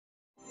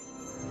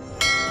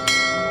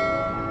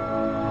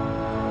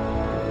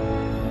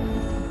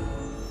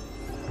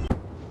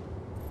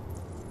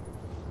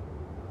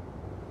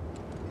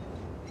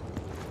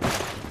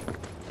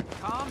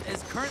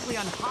currently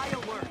on high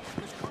alert.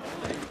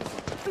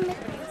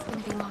 It's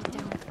gonna be locked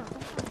down for a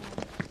while.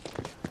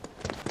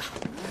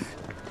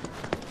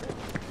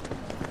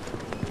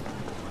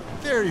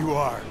 There you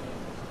are.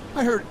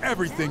 I heard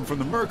everything from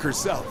the Merc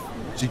herself.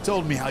 She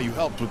told me how you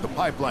helped with the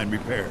pipeline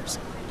repairs.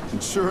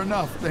 And sure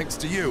enough, thanks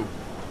to you,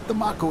 the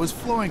Mako is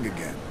flowing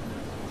again.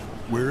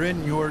 We're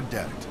in your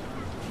debt.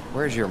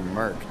 Where's your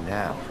Merc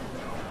now?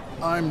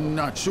 I'm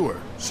not sure.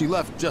 She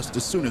left just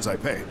as soon as I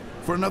paid.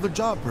 For another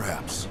job,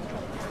 perhaps.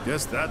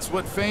 Guess that's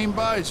what fame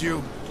buys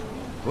you.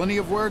 Plenty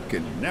of work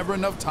and never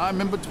enough time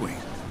in between.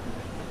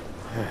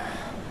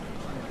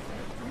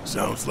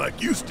 Sounds like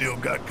you still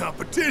got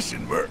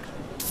competition, Merc.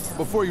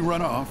 Before you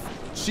run off,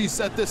 she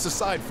set this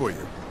aside for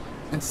you.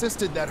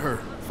 Insisted that her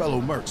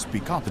fellow Mercs be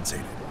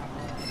compensated.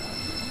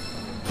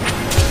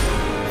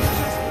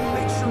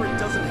 Make sure it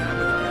doesn't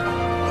happen again. All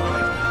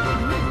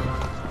right?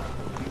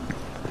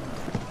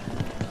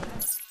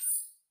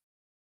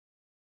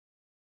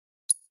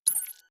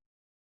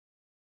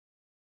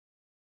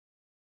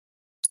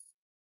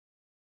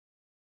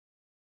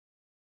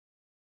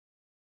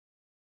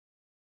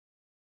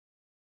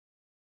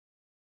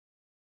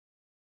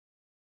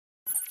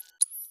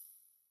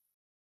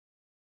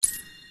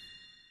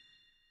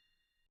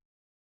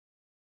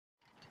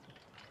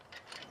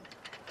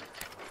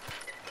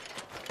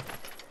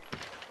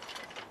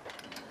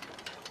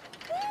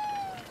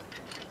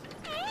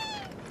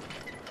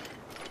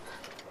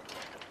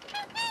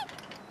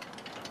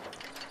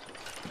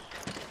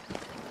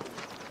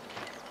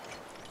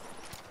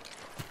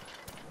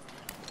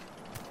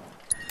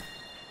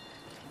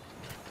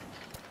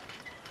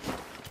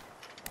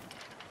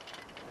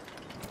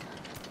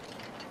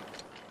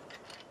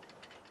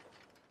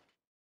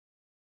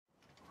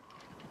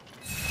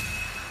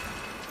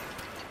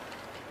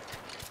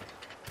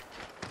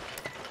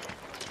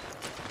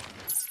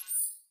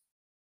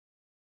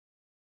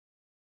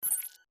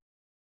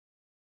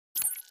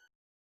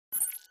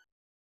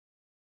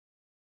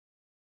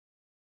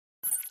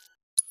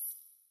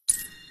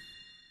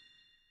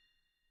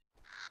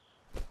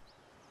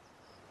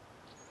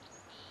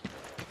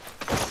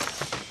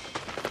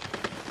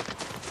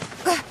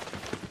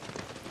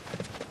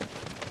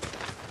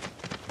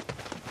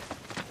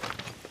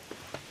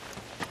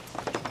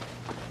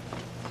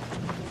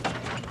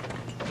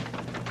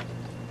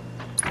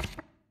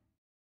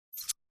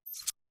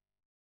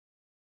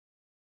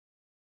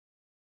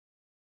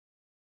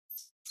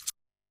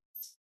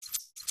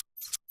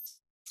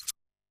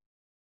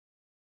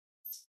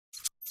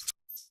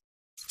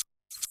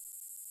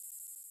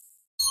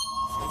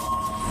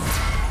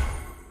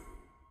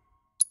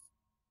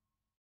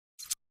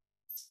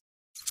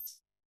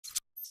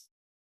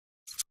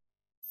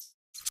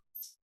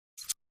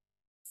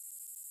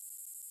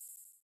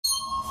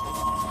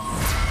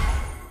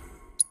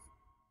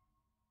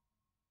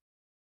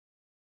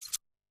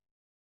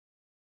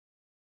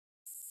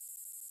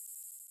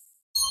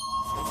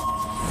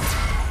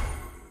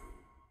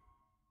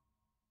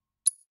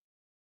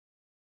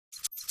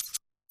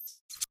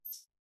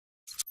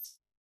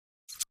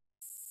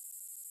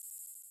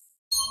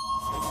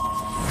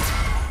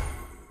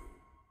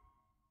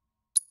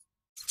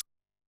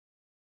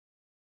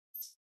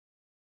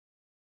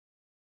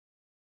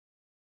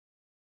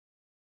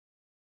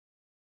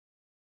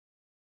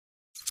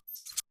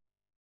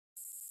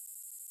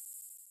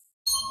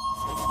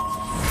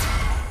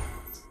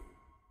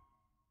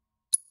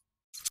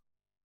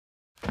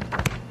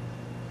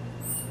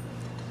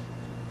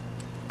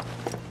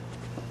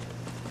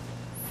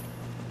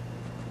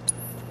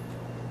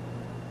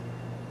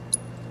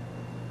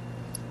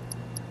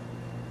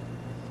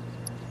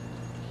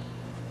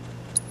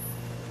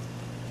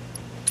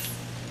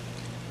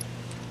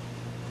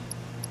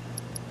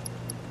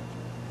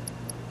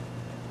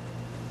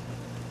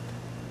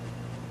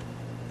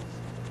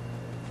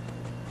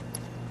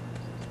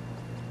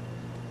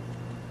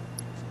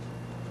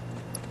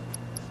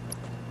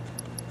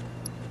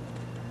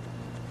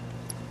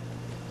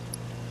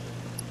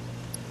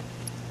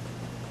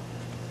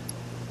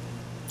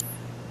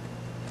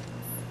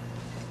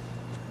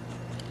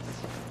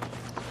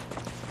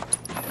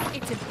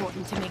 It's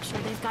important to make sure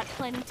they've got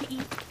plenty to eat.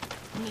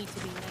 Need to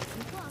be nice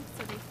and plump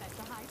so they fetch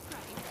a high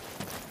price.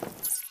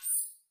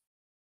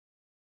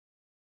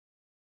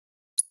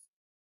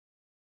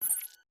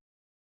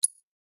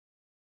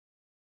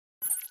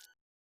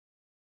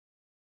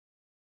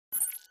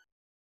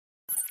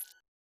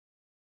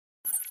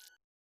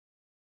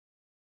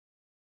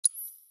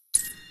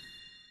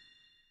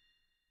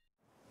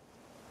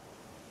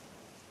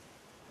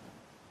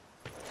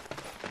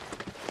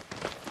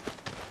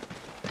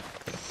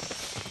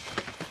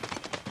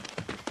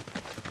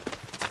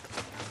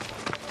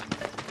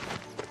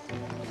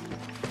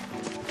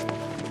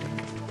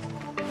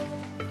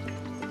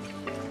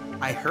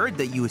 I heard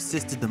that you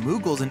assisted the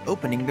Mughals in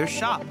opening their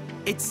shop.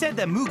 It's said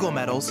that Mughal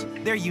metals,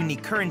 their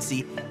unique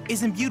currency,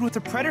 is imbued with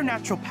a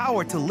preternatural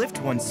power to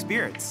lift one's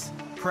spirits.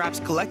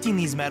 Perhaps collecting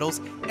these metals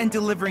and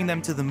delivering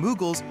them to the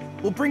Mughals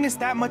will bring us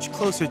that much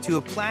closer to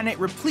a planet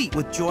replete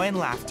with joy and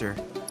laughter.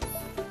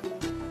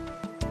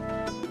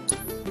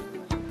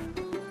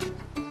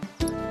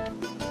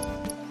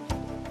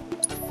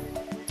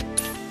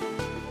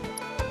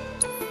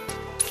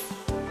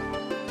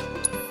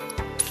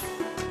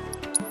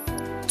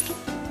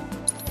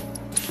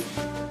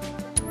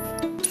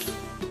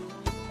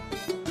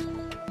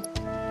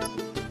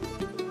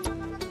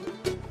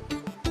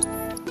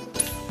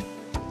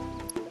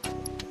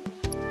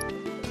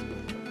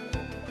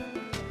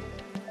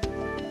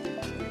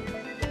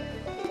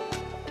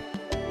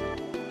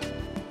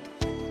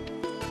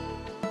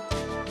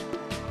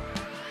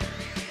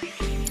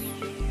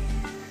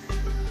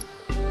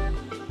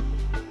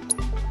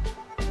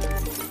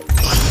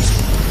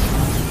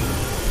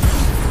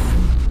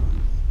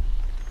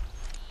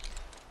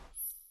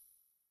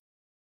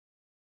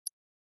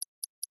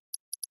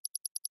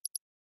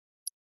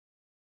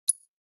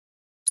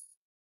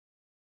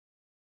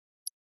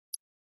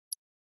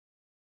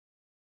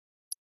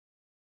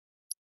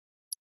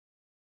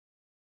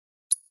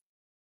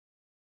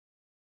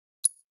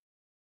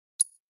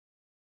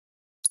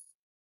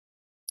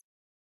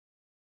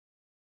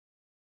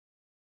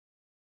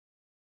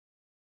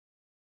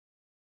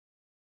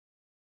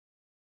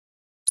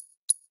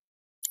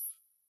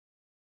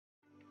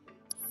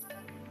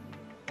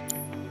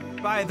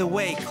 By the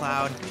way,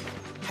 Cloud,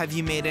 have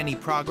you made any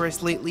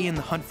progress lately in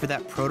the hunt for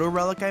that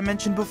proto-relic I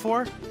mentioned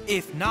before?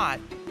 If not,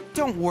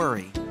 don't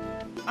worry.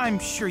 I'm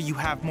sure you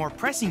have more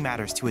pressing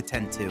matters to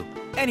attend to.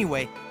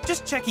 Anyway,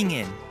 just checking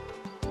in.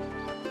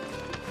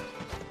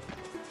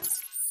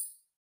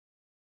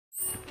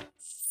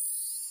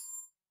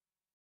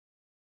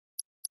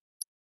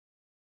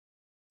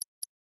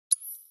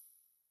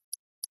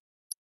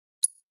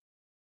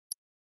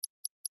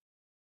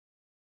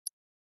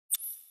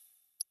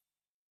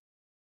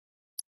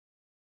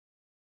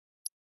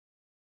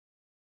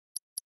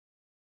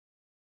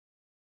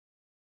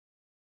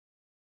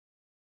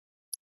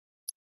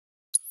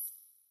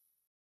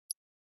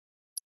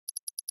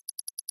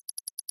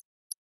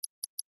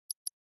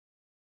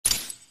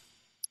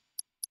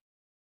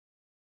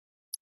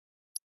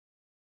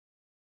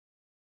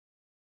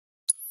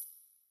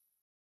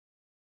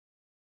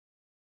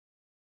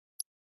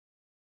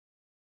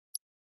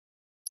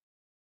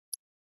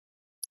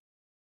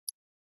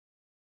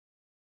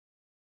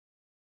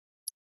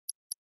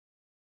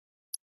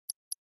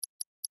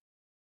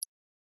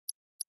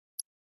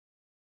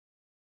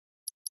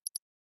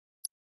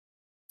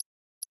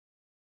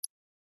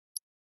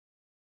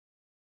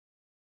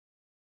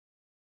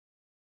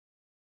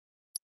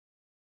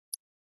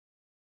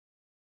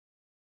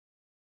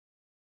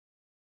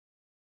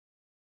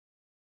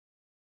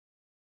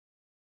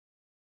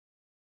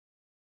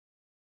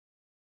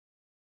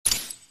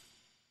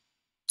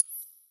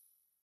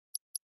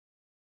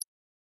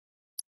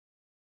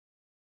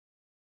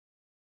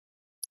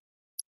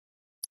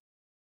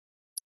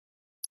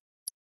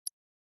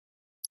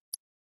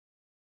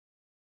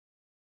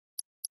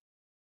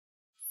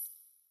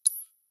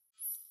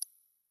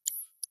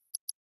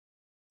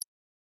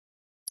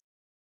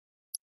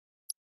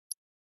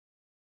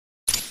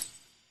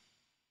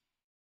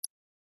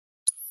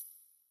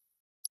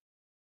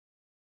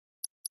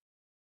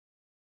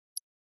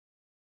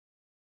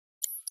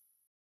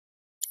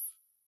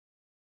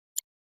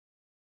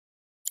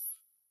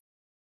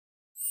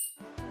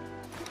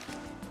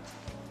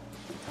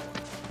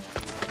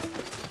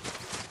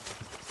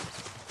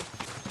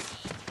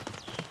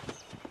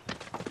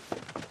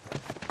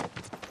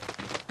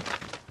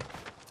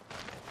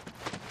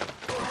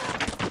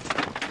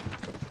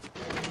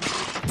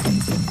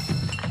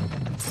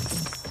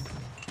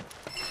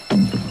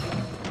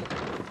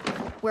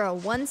 We're a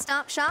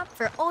one-stop shop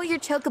for all your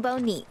chocobo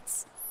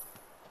needs.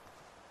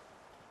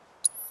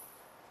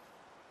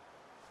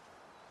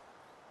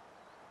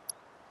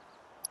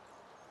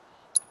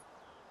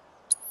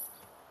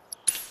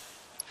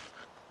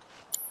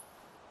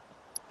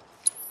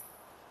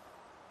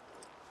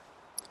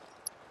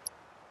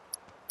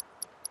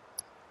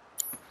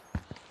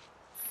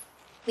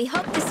 We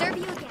hope to serve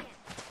you again.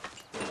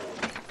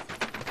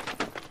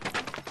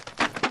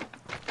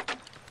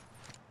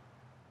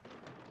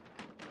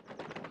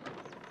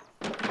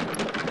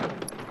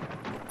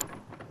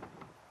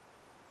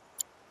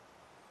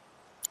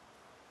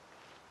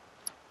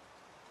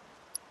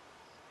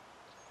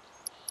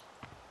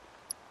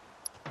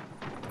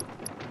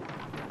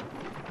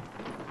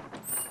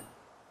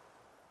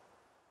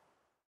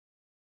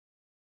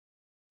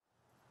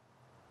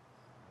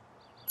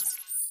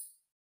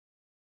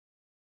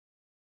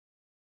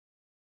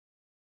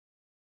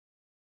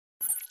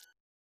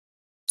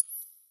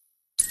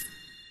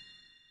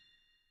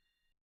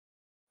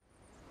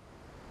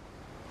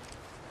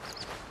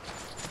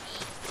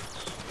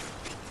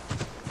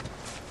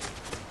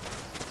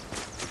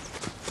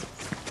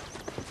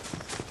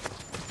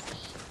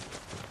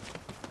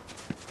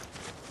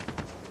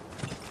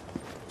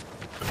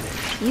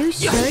 You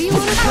sure you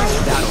want to play?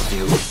 That'll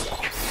do.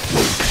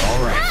 All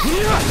right.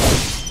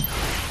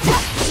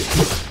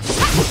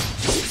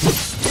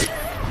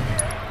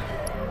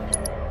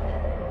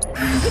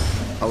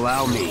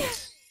 Allow me.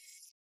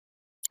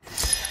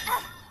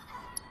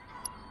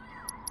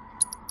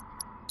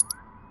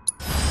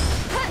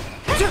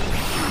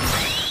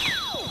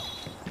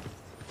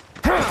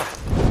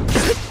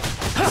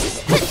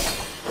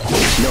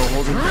 No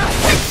holding back.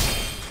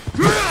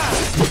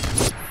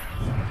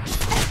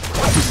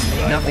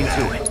 Nothing to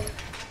it.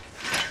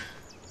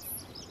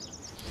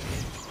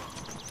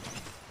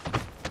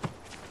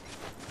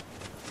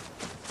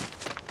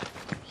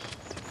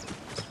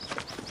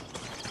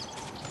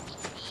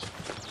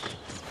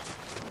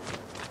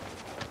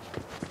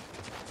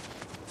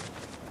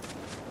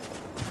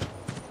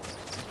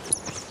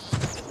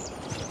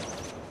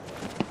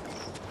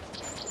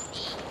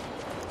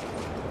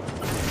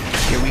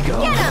 Here we go.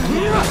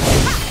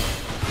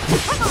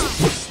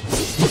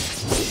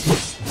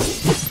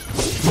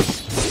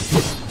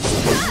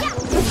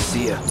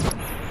 See ya.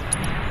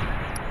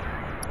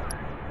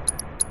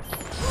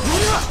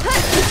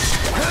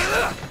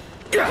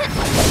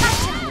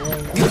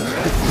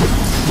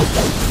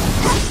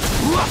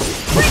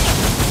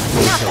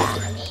 Not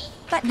bad,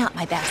 but not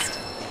my best.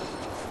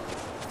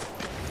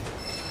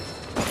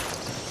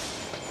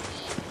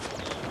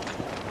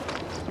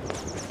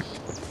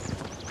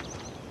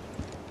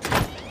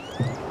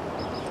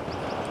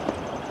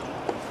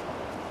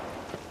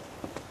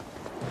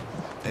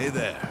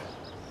 there.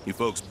 You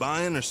folks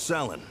buying or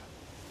selling?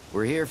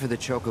 We're here for the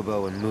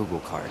Chocobo and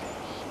Moogle card.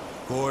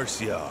 Of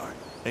course you are.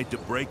 Hate to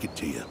break it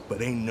to you,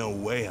 but ain't no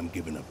way I'm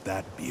giving up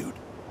that beaut.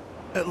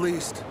 At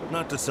least,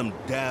 not to some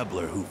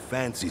dabbler who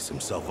fancies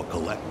himself a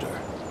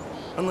collector.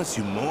 Unless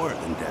you more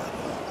than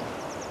dabble.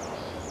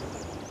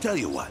 Tell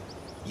you what,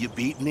 you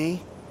beat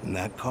me, and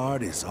that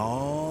card is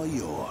all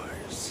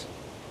yours.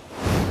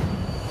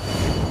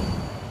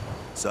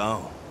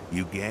 So,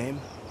 you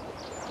game?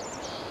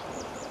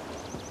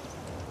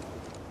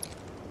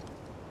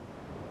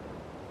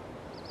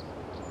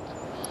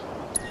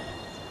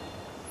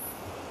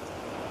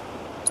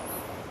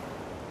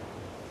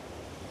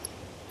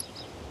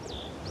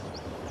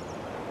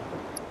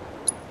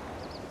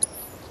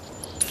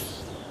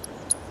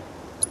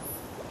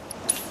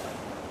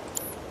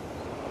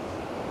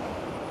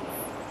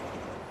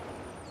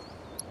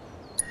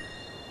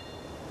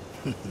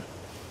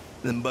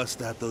 Then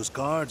bust out those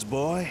cards,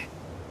 boy.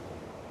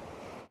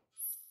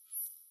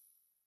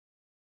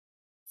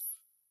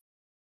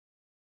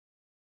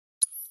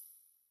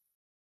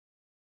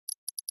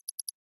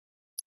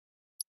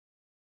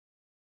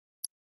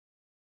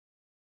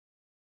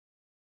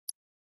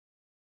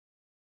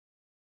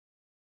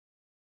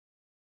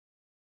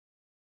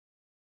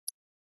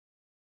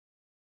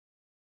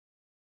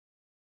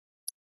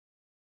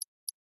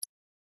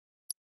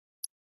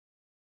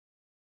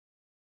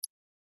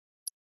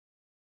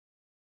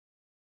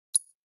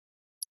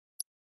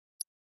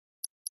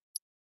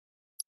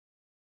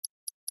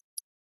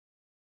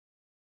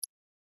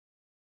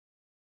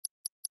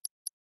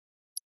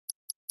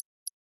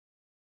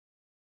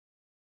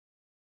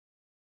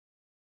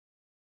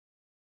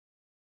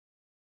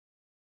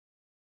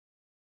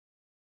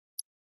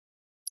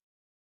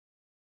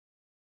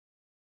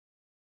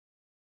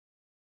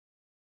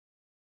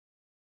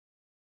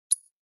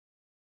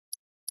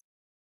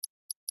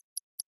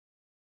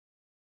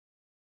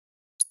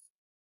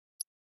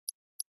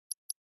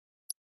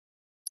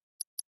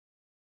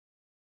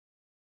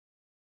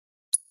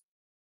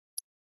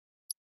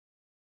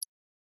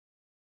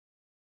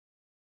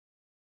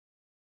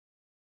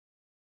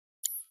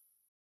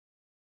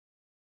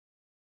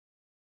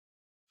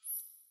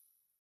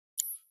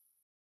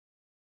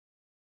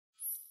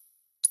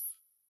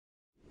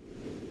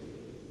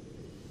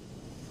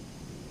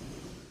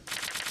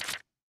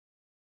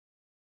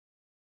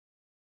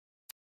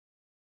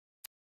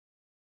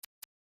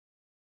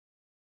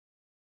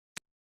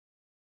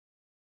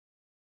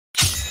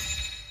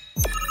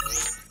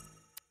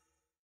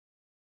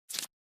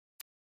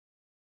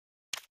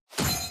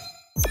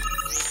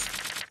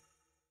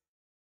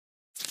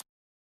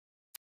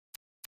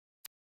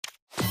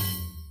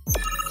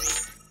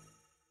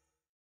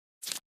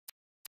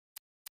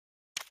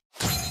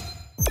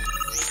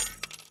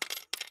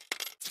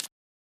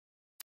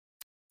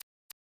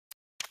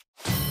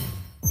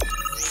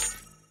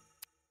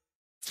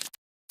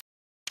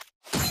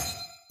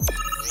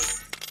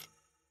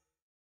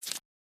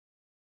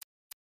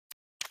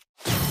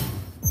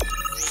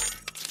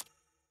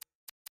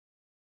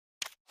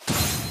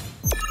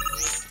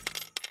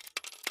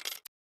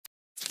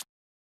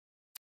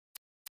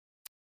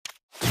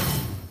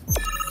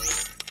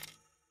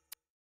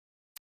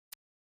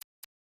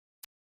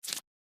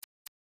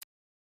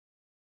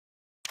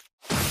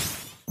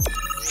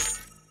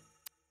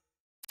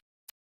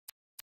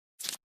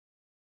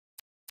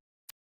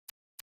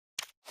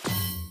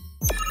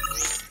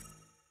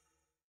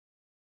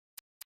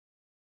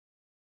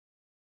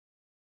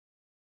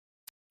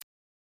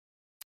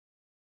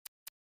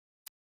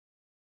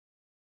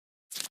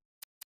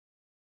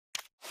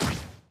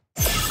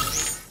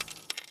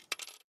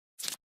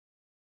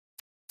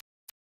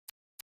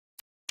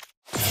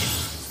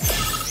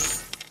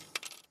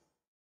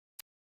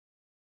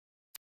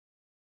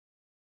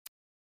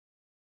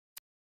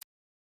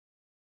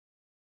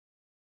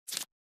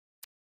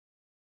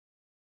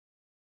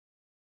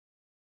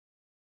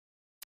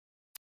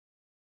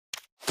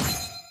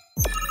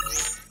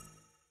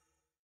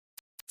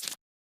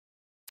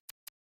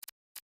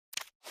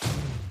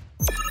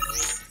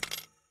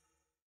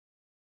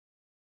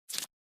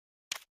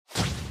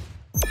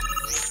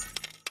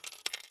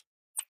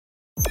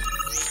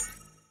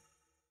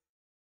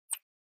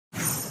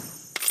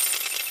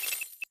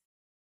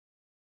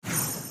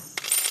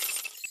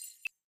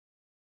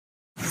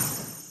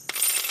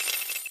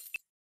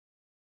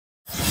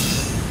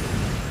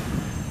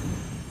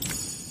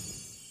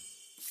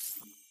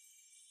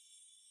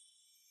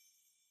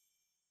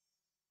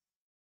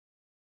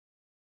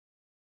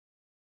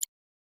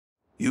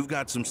 You've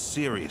got some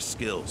serious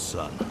skills,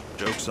 son.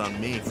 Joke's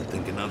on me for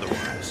thinking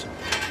otherwise.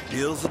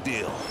 Deal's a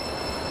deal.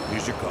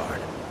 Here's your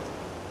card.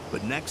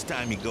 But next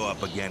time you go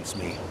up against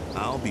me,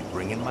 I'll be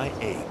bringing my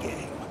A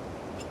game.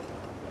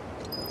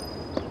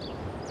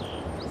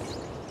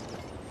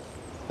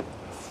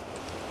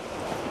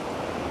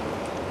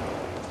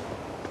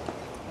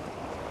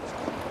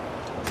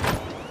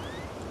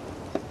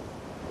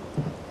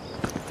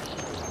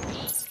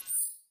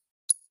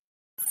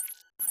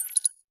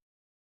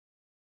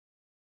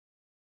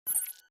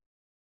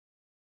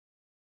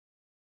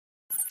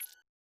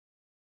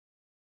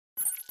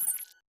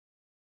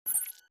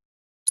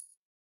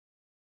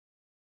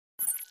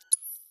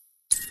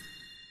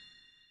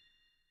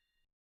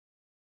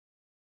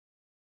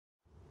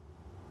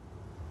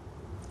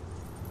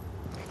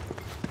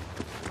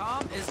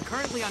 is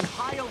currently on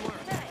high alert.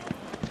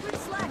 Quit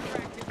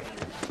slacking.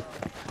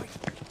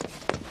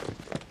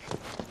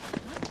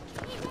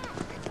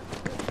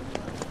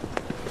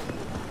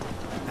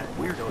 That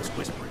weirdo is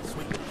whispering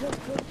sweet.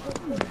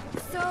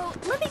 So,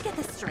 let me get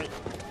this straight.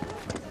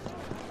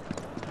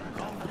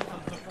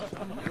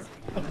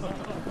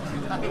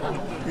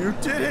 You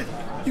did it!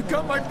 You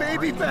got my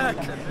baby back!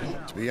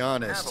 To be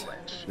honest,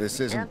 this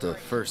isn't the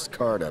first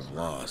card I've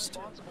lost.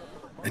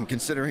 And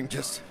considering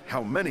just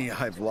how many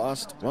I've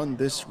lost, one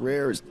this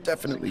rare is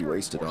definitely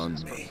wasted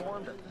on me.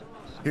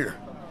 Here.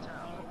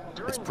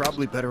 It's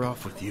probably better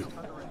off with you.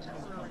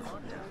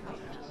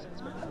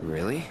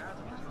 Really?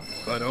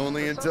 But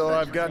only until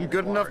I've gotten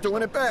good enough to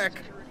win it back.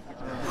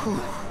 Whew.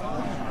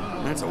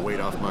 That's a weight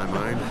off my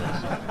mind.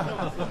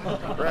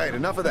 Right,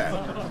 enough of that.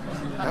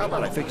 How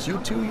about I fix you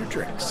two your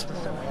drinks?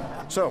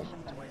 So,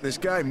 this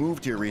guy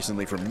moved here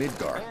recently from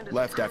Midgar,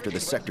 left after the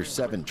Sector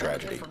 7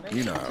 tragedy.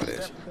 You know how it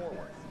is.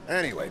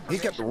 Anyway, he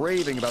kept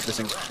raving about this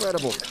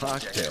incredible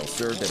cocktail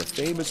served at a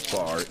famous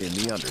bar in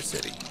the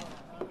Undercity.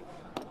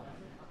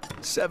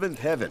 Seventh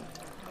Heaven.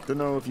 Don't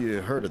know if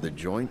you heard of the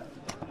joint.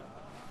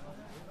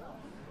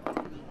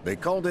 They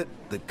called it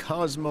the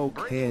Cosmo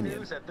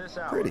Canyon.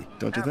 Pretty,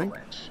 don't you think?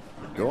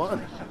 Go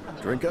on,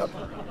 drink up.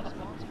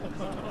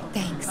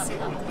 Thanks.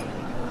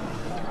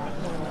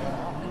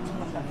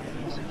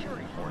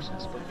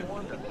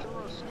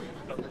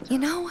 You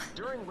know,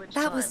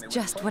 that was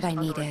just what I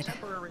needed.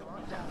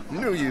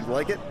 Knew you'd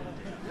like it.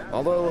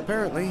 Although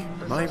apparently,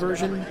 my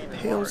version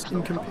pales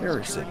in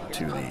comparison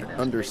to the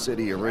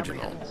Undercity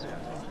original.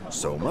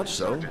 So much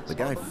so, the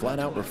guy flat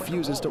out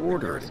refuses to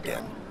order it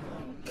again.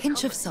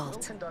 Pinch of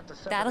salt.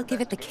 That'll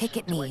give it the kick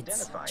it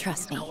needs.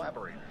 Trust me.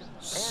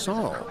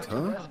 Salt,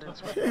 huh?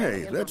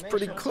 Hey, that's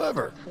pretty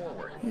clever.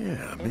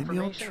 Yeah, maybe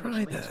I'll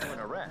try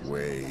that.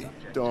 Wait,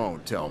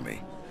 don't tell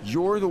me.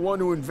 You're the one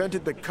who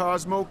invented the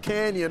Cosmo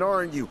Canyon,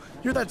 aren't you?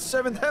 You're that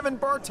Seventh Heaven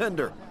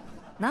bartender.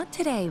 Not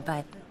today,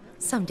 but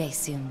someday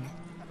soon.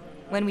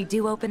 When we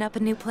do open up a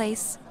new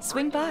place,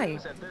 swing by.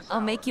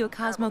 I'll make you a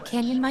Cosmo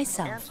Canyon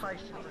myself.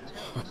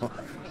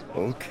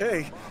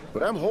 Okay,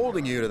 but I'm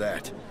holding you to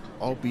that.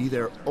 I'll be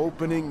there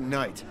opening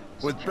night,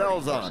 with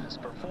bells on.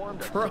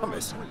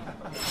 Promise.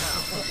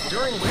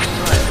 During which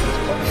time it was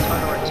placed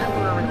under a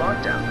temporary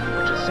lockdown,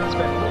 which has since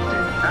been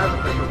lifted as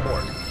of this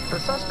report. The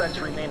suspects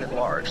remain at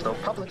large, though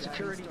public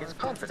security is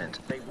confident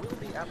they will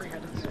be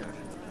apprehended soon.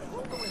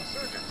 Local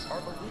insurgents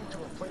are believed to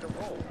have played a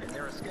role in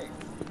their escape.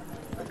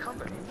 The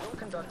company will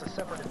conduct a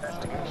separate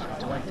investigation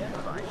to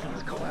identify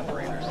these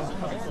collaborators and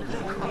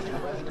recruit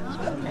residents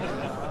with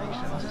any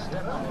information to